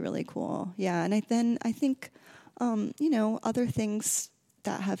really, really cool. Yeah. And I think, other things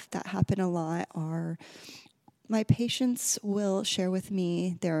that happen a lot are, my patients will share with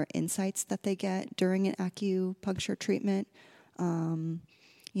me their insights that they get during an acupuncture treatment.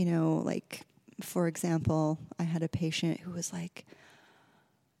 For example, I had a patient who was like,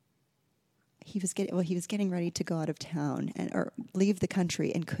 he was getting ready to go out of town or leave the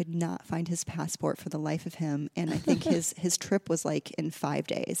country and could not find his passport for the life of him. And I think his trip was like in 5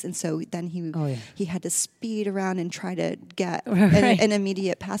 days. And so then he had to speed around and try to get an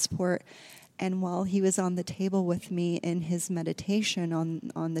immediate passport. And while he was on the table with me in his meditation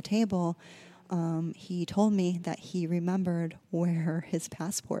on the table, he told me that he remembered where his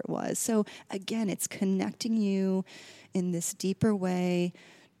passport was. So again, it's connecting you in this deeper way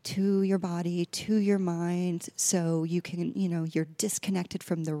to your body, to your mind, so you can, you're disconnected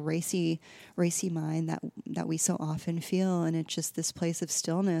from the racy mind that we so often feel, and it's just this place of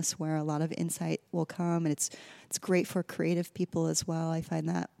stillness where a lot of insight will come, and it's great for creative people as well. I find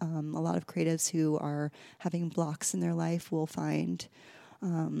that a lot of creatives who are having blocks in their life will find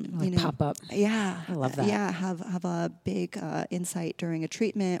pop up. Yeah. I love that. Yeah. Have a big insight during a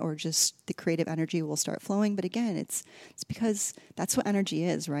treatment, or just the creative energy will start flowing. But again, it's because that's what energy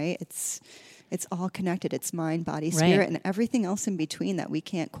is, right? It's all connected. It's mind, body, spirit, and everything else in between that we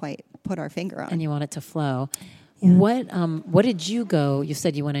can't quite put our finger on. And you want it to flow. Yeah. What did you go? You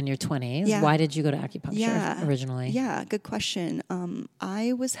said you went in your 20s. Yeah. Why did you go to acupuncture originally? Yeah, good question.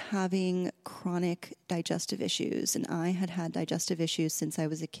 I was having chronic digestive issues, and I had digestive issues since I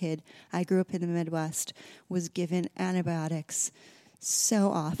was a kid. I grew up in the Midwest, was given antibiotics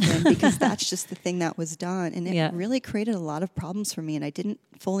so often because that's just the thing that was done. And it really created a lot of problems for me, and I didn't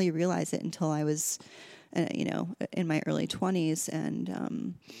fully realize it until I was in my early 20s,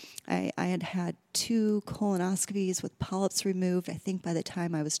 and I had 2 colonoscopies with polyps removed, I think by the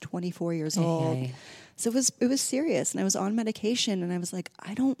time I was 24 years old. So it was serious, and I was on medication, and I was like,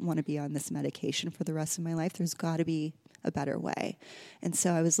 I don't want to be on this medication for the rest of my life. There's got to be a better way. And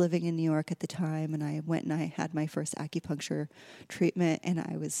so I was living in New York at the time, and I went and I had my first acupuncture treatment, and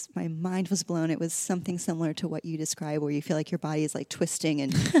my mind was blown. It was something similar to what you described, where you feel like your body is like twisting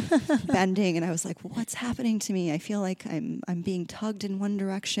and bending. And I was like, what's happening to me? I feel like I'm being tugged in one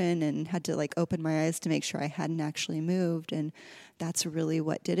direction, and had to like open my eyes to make sure I hadn't actually moved. And that's really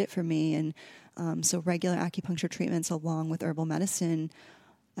what did it for me. And so regular acupuncture treatments along with herbal medicine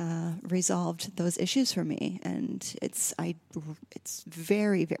resolved those issues for me, and it's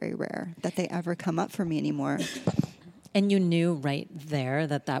very, very rare that they ever come up for me anymore. And you knew right there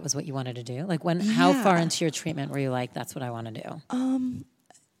that was what you wanted to do? Like how far into your treatment were you like, that's what I want to do?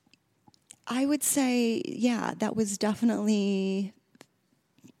 I would say, that was definitely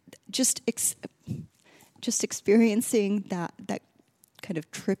just experiencing that kind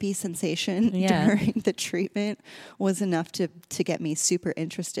of trippy sensation during the treatment was enough to get me super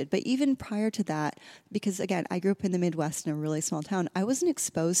interested. But even prior to that, because again, I grew up in the Midwest in a really small town, I wasn't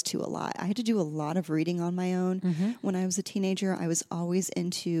exposed to a lot. I had to do a lot of reading on my own. Mm-hmm. When I was a teenager, I was always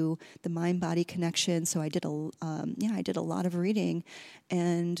into the mind-body connection. So I did a lot of reading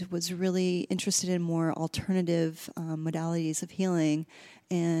and was really interested in more alternative modalities of healing.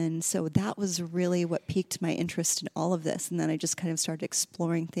 And so that was really what piqued my interest in all of this. And then I just kind of started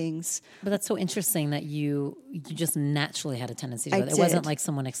exploring things. But that's so interesting that you just naturally had a tendency to do it. It wasn't like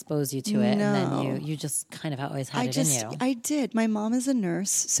someone exposed you to it, and then you just kind of always had it in you. I did. My mom is a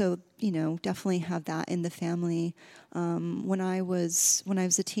nurse, so definitely have that in the family. When I was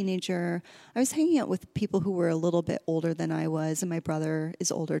a teenager, I was hanging out with people who were a little bit older than I was, and my brother is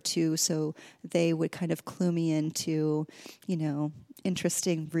older too, so they would kind of clue me into,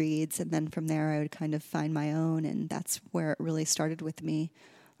 interesting reads, and then from there I would kind of find my own, and that's where it really started with me.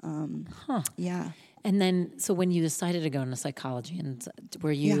 Yeah. And then, so when you decided to go into psychology, and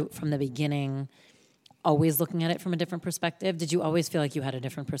were you from the beginning always looking at it from a different perspective? Did you always feel like you had a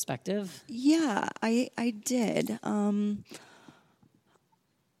different perspective? Yeah, I did.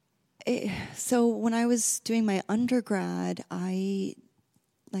 So when I was doing my undergrad,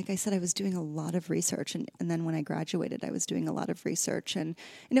 like I said, I was doing a lot of research, and then when I graduated, I was doing a lot of research, and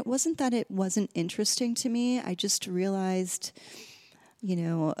it wasn't that it wasn't interesting to me. I just realized,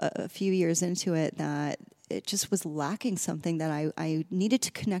 a few years into it, that it just was lacking something, that I needed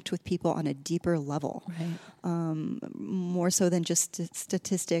to connect with people on a deeper level, right. More so than just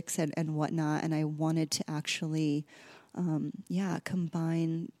statistics and whatnot. And I wanted to actually,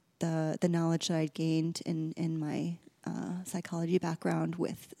 combine the knowledge that I'd gained in my psychology background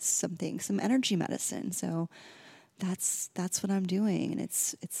with some energy medicine. So that's what I'm doing, and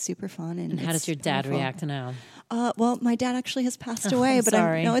it's super fun. And how does your dad react now? Well, my dad actually has passed away, but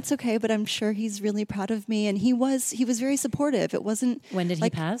no, it's okay. But I'm sure he's really proud of me, and he was very supportive. It wasn't. When did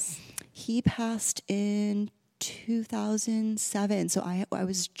he pass? He passed in 2007. So I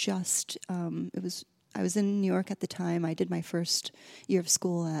was just I was in New York at the time. I did my first year of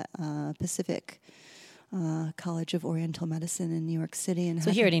school at Pacific College of Oriental Medicine in New York City. And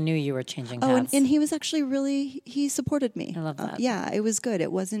So he already knew you were changing Oh, paths. and he was actually he supported me. I love that. Yeah, it was good.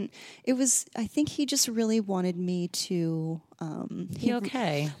 I think he just really wanted me to,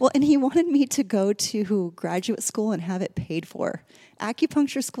 okay. Well, and he wanted me to go to graduate school and have it paid for.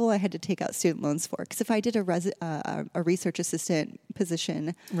 Acupuncture school, I had to take out student loans for, because if I did a research assistant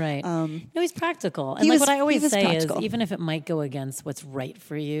position. Right. No, he's practical. And what I always say practical. Is, even if it might go against what's right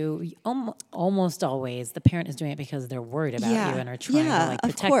for you, almost always the parent is doing it because they're worried about you and are trying to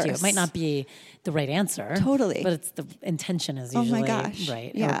protect you. It might not be the right answer. Totally. But it's the intention is usually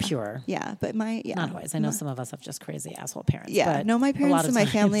right or pure. Yeah. But not always. I know some of us have just crazy asshole parents. Yeah. But no, my parents and my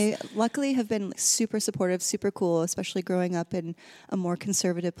family luckily have been super supportive, super cool, especially growing up in a more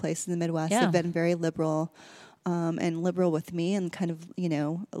conservative place in the Midwest. Have been very liberal. And liberal with me and kind of,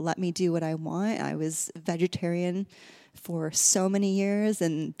 let me do what I want. I was vegetarian for so many years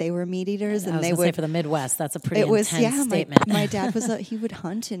and they were meat eaters. And they would say for the Midwest, that's a pretty intense statement. My dad he would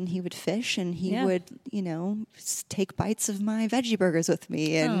hunt and he would fish and he would, take bites of my veggie burgers with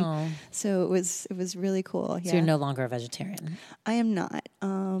me. And so it was really cool. So you're no longer a vegetarian? I am not.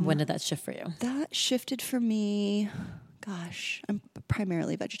 When did that shift for you? That shifted for me... Gosh, I'm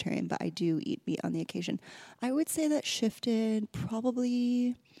primarily vegetarian, but I do eat meat on the occasion. I would say that shifted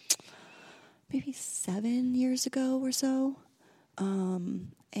probably maybe 7 years ago or so.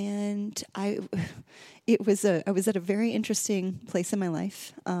 And I was at a very interesting place in my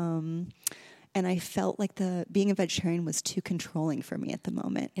life. And I felt like being a vegetarian was too controlling for me at the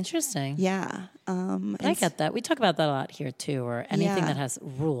moment. Interesting. Yeah. I get that. We talk about that a lot here too, or anything that has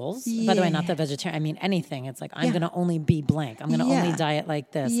rules. By the way, not the vegetarian. I mean, anything. It's like, I'm going to only be blank. I'm going to only diet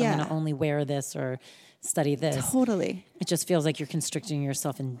like this. I'm going to only wear this or study this. Totally. It just feels like you're constricting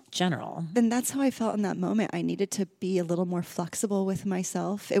yourself in general. And that's how I felt in that moment. I needed to be a little more flexible with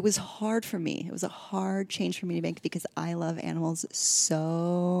myself. It was hard for me. It was a hard change for me to make because I love animals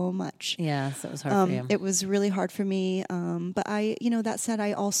so much. Yeah, so it was hard for you. It was really hard for me. But that said,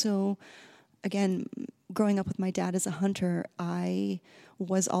 I also, again, growing up with my dad as a hunter, I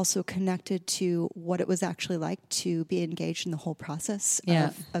was also connected to what it was actually like to be engaged in the whole process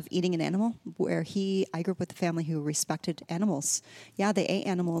of eating an animal, where I grew up with a family who respected animals. Yeah, they ate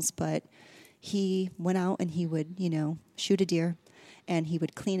animals, but he went out and he would, shoot a deer and he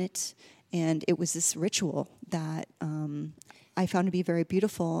would clean it. And it was this ritual that I found to be very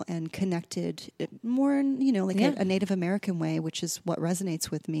beautiful and connected more in, a Native American way, which is what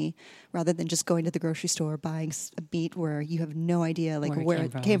resonates with me, rather than just going to the grocery store, buying a meat where you have no idea where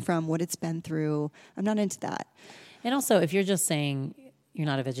it came from, what it's been through. I'm not into that. And also, if you're just saying you're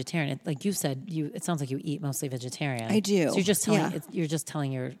not a vegetarian, like you said, it sounds like you eat mostly vegetarian. I do. So you're just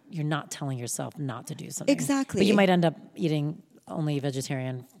telling you're not telling yourself not to do something. Exactly. But you might end up eating only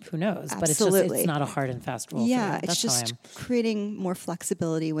vegetarian, who knows? Absolutely. But it's not a hard and fast rule. Yeah, it's just creating more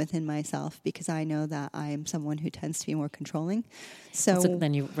flexibility within myself because I know that I am someone who tends to be more controlling. So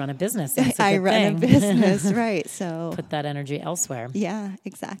then you run a business. I run a business, right? So put that energy elsewhere. Yeah,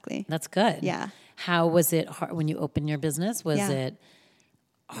 exactly. That's good. Yeah. How was it hard when you opened your business? Was it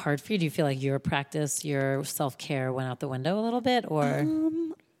hard for you? Do you feel like your practice, your self-care went out the window a little bit, or?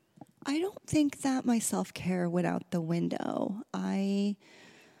 I don't think that my self-care went out the window. I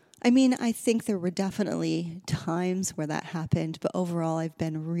mean, I think there were definitely times where that happened, but overall I've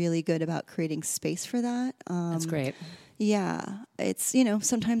been really good about creating space for that. That's great. Yeah. It's,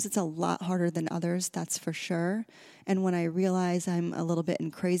 sometimes it's a lot harder than others, that's for sure. And when I realize I'm a little bit in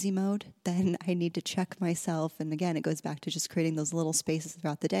crazy mode, then I need to check myself. And again, it goes back to just creating those little spaces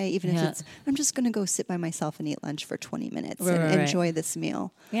throughout the day, even if I'm just going to go sit by myself and eat lunch for 20 minutes and enjoy this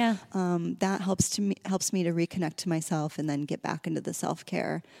meal. Yeah. That helps me to reconnect to myself and then get back into the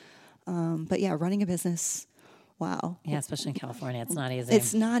self-care. But yeah, running a business, wow. Yeah, especially in California, it's not easy.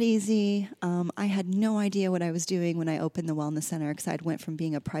 It's not easy. I had no idea what I was doing when I opened the wellness center because I went from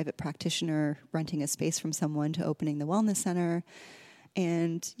being a private practitioner, renting a space from someone, to opening the wellness center.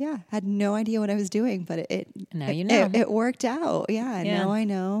 And had no idea what I was doing, but now you know. It worked out. Yeah, now I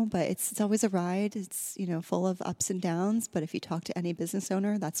know, but it's always a ride. It's, full of ups and downs, but if you talk to any business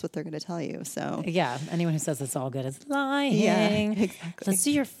owner, that's what they're going to tell you. So yeah, anyone who says it's all good is lying. Yeah, exactly. Let's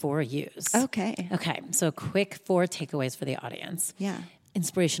do your 4 U's. Okay. So quick 4 takeaways for the audience. Yeah.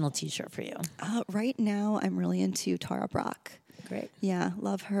 Inspirational t-shirt for you. Right now I'm really into Tara Brach. Great. Yeah,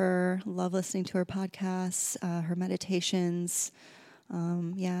 love her. Love listening to her podcasts, her meditations.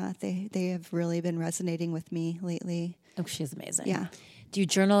 They have really been resonating with me lately. Oh, she's amazing. Yeah. Do you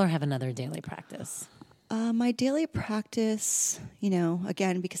journal or have another daily practice? My daily practice,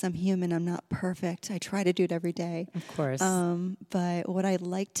 again, because I'm human, I'm not perfect. I try to do it every day. Of course. But what I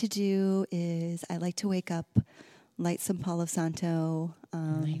like to do is I like to wake up, light some Palo Santo.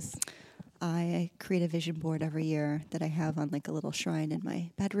 Nice. I create a vision board every year that I have on like a little shrine in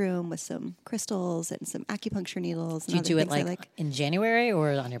my bedroom with some crystals and some acupuncture needles. Do you do it like in January or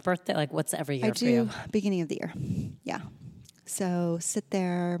on your birthday? Like what's every year for you? I do beginning of the year. Yeah. So sit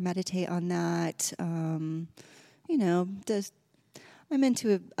there, meditate on that. I'm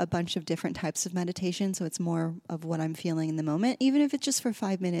into a bunch of different types of meditation, so it's more of what I'm feeling in the moment. Even if it's just for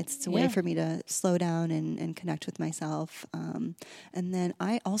 5 minutes, it's a way for me to slow down and connect with myself. And then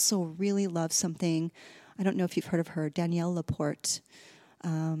I also really love something, I don't know if you've heard of her, Danielle Laporte.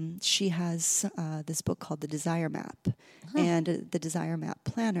 She has this book called The Desire Map and the Desire Map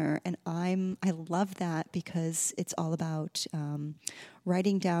Planner, and I love that because it's all about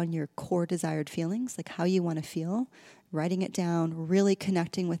writing down your core desired feelings, like how you want to feel, writing it down, really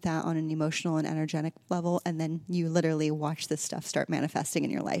connecting with that on an emotional and energetic level, and then you literally watch this stuff start manifesting in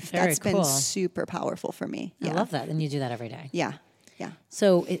your life. Very That's cool. been super powerful for me. I love that, and you do that every day. Yeah.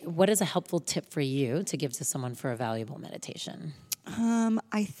 So what is a helpful tip for you to give to someone for a valuable meditation?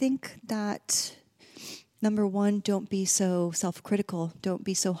 I think that number one, don't be so self-critical. Don't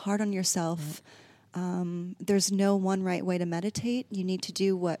be so hard on yourself. There's no one right way to meditate. You need to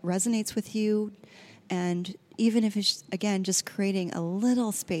do what resonates with you. And even if it's, again, just creating a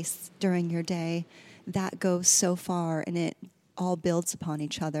little space during your day, that goes so far and it all builds upon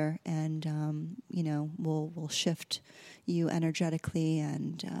each other and, will shift you energetically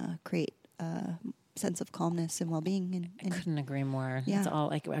and create sense of calmness and well-being. And I couldn't agree more. Yeah. It's all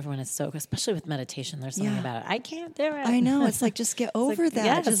like everyone is so, especially with meditation, there's something about it. I can't do it. I know. It's like, just get over like,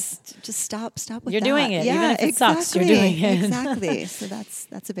 that. yes. Just stop with You're that. doing it. Yeah, Even if it exactly. sucks, you're doing it. Exactly. So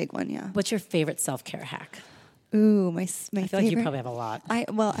that's a big one. Yeah. What's your favorite self-care hack? Ooh, my I feel favorite. like you probably have a lot.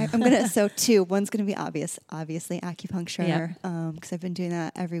 I'm gonna so two. One's gonna be obviously acupuncture, Yep. because I've been doing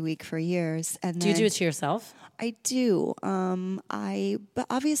that every week for years. And Do you do it to yourself? I do. But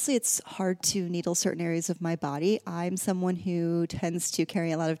obviously it's hard to needle certain areas of my body. I'm someone who tends to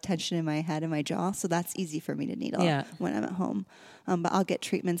carry a lot of tension in my head and my jaw, so that's easy for me to needle when I'm at home. But I'll get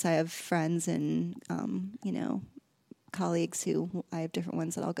treatments. I have friends and colleagues who I have different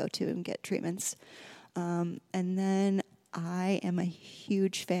ones that I'll go to and get treatments. And then I am a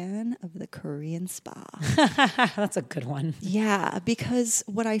huge fan of the Korean spa. That's a good one. Yeah, because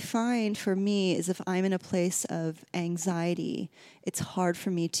what I find for me is if I'm in a place of anxiety, it's hard for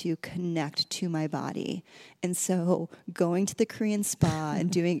me to connect to my body. And so going to the Korean spa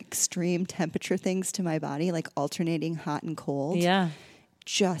and doing extreme temperature things to my body, like alternating hot and cold,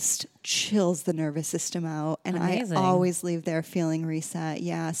 just chills the nervous system out. And Amazing. I always leave there feeling reset.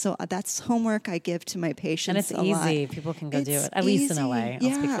 Yeah. So that's homework I give to my patients. And it's easy. People can go do it. At least in LA. I'll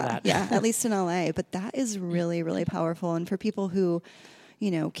speak for that. Yeah, at least in LA. But that is really, really powerful. And for people who,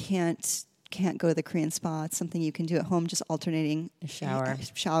 can't go to the Korean spa, it's something you can do at home, just alternating shower,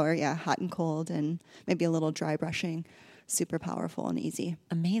 hot and cold, and maybe a little dry brushing. Super powerful and easy.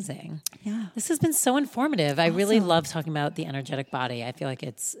 Amazing. Yeah. This has been so informative. I really love talking about the energetic body. I feel like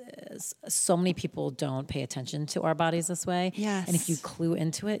it's so many people don't pay attention to our bodies this way. Yes. And if you clue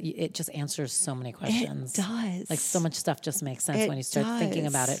into it, it just answers so many questions. It does. Like so much stuff just makes sense when you start thinking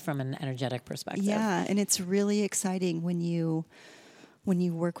about it from an energetic perspective. Yeah. And it's really exciting when you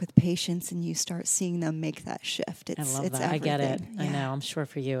work with patients and you start seeing them make that shift. I love that. Everything. I get it. Yeah. I know. I'm sure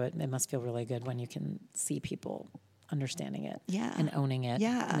for you, it must feel really good when you can see people understanding it and owning it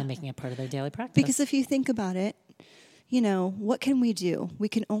and then making it part of their daily practice. Because if you think about it, what can we do? We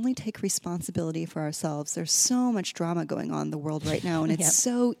can only take responsibility for ourselves. There's so much drama going on in the world right now, and it's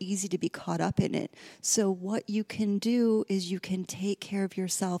so easy to be caught up in it. So what you can do is you can take care of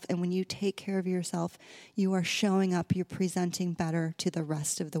yourself, and when you take care of yourself, you are showing up, you're presenting better to the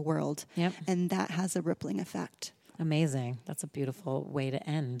rest of the world. Yep. And that has a rippling effect. Amazing. That's a beautiful way to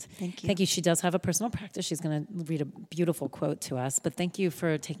end. Thank you. Thank you. She does have a personal practice. She's going to read a beautiful quote to us. But thank you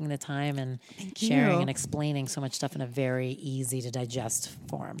for taking the time and sharing and explaining so much stuff in a very easy to digest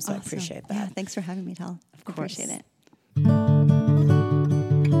form. So Awesome. I appreciate that. Yeah, thanks for having me, Tal. Of course. Appreciate it.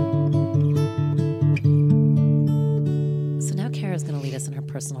 So now Kara's going to lead us in her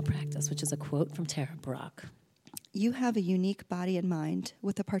personal practice, which is a quote from Tara Brach. You have a unique body and mind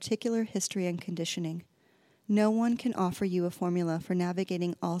with a particular history and conditioning. No one can offer you a formula for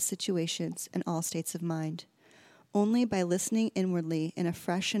navigating all situations and all states of mind. Only by listening inwardly in a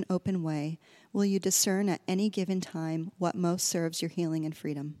fresh and open way will you discern at any given time what most serves your healing and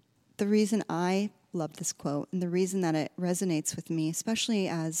freedom. The reason I love this quote. And the reason that it resonates with me, especially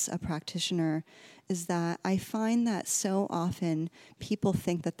as a practitioner, is that I find that so often people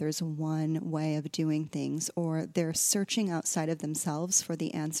think that there's one way of doing things, or they're searching outside of themselves for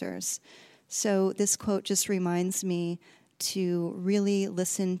the answers. So this quote just reminds me to really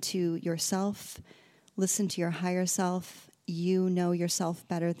listen to yourself, listen to your higher self. You know yourself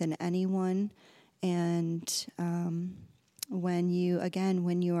better than anyone. And when you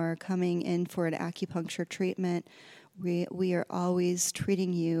are coming in for an acupuncture treatment, we are always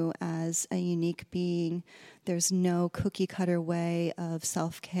treating you as a unique being. There's no cookie cutter way of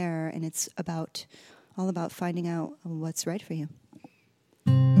self-care, and it's all about finding out what's right for you.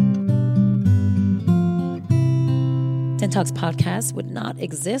 DenTalks podcast would not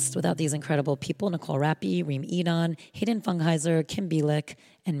exist without these incredible people: Nicole Rappi, Reem Edon, Hayden Fungheiser, Kim Bielik,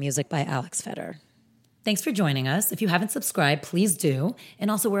 and music by Alex Feder. Thanks for joining us. If you haven't subscribed, please do.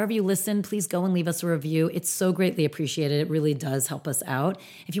 And also, wherever you listen, please go and leave us a review. It's so greatly appreciated. It really does help us out.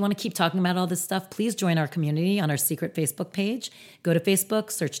 If you want to keep talking about all this stuff, please join our community on our secret Facebook page. Go to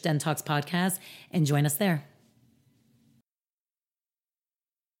Facebook, search DenTalks Podcast, and join us there.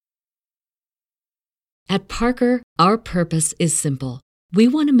 At Parker, our purpose is simple. We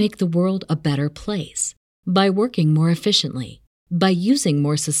want to make the world a better place by working more efficiently, by using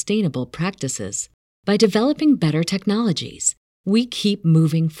more sustainable practices, by developing better technologies. We keep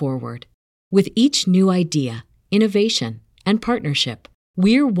moving forward. With each new idea, innovation, and partnership,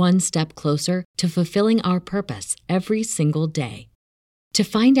 we're one step closer to fulfilling our purpose every single day. To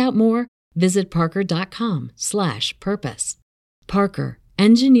find out more, visit parker.com/purpose. Parker,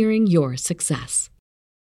 engineering your success.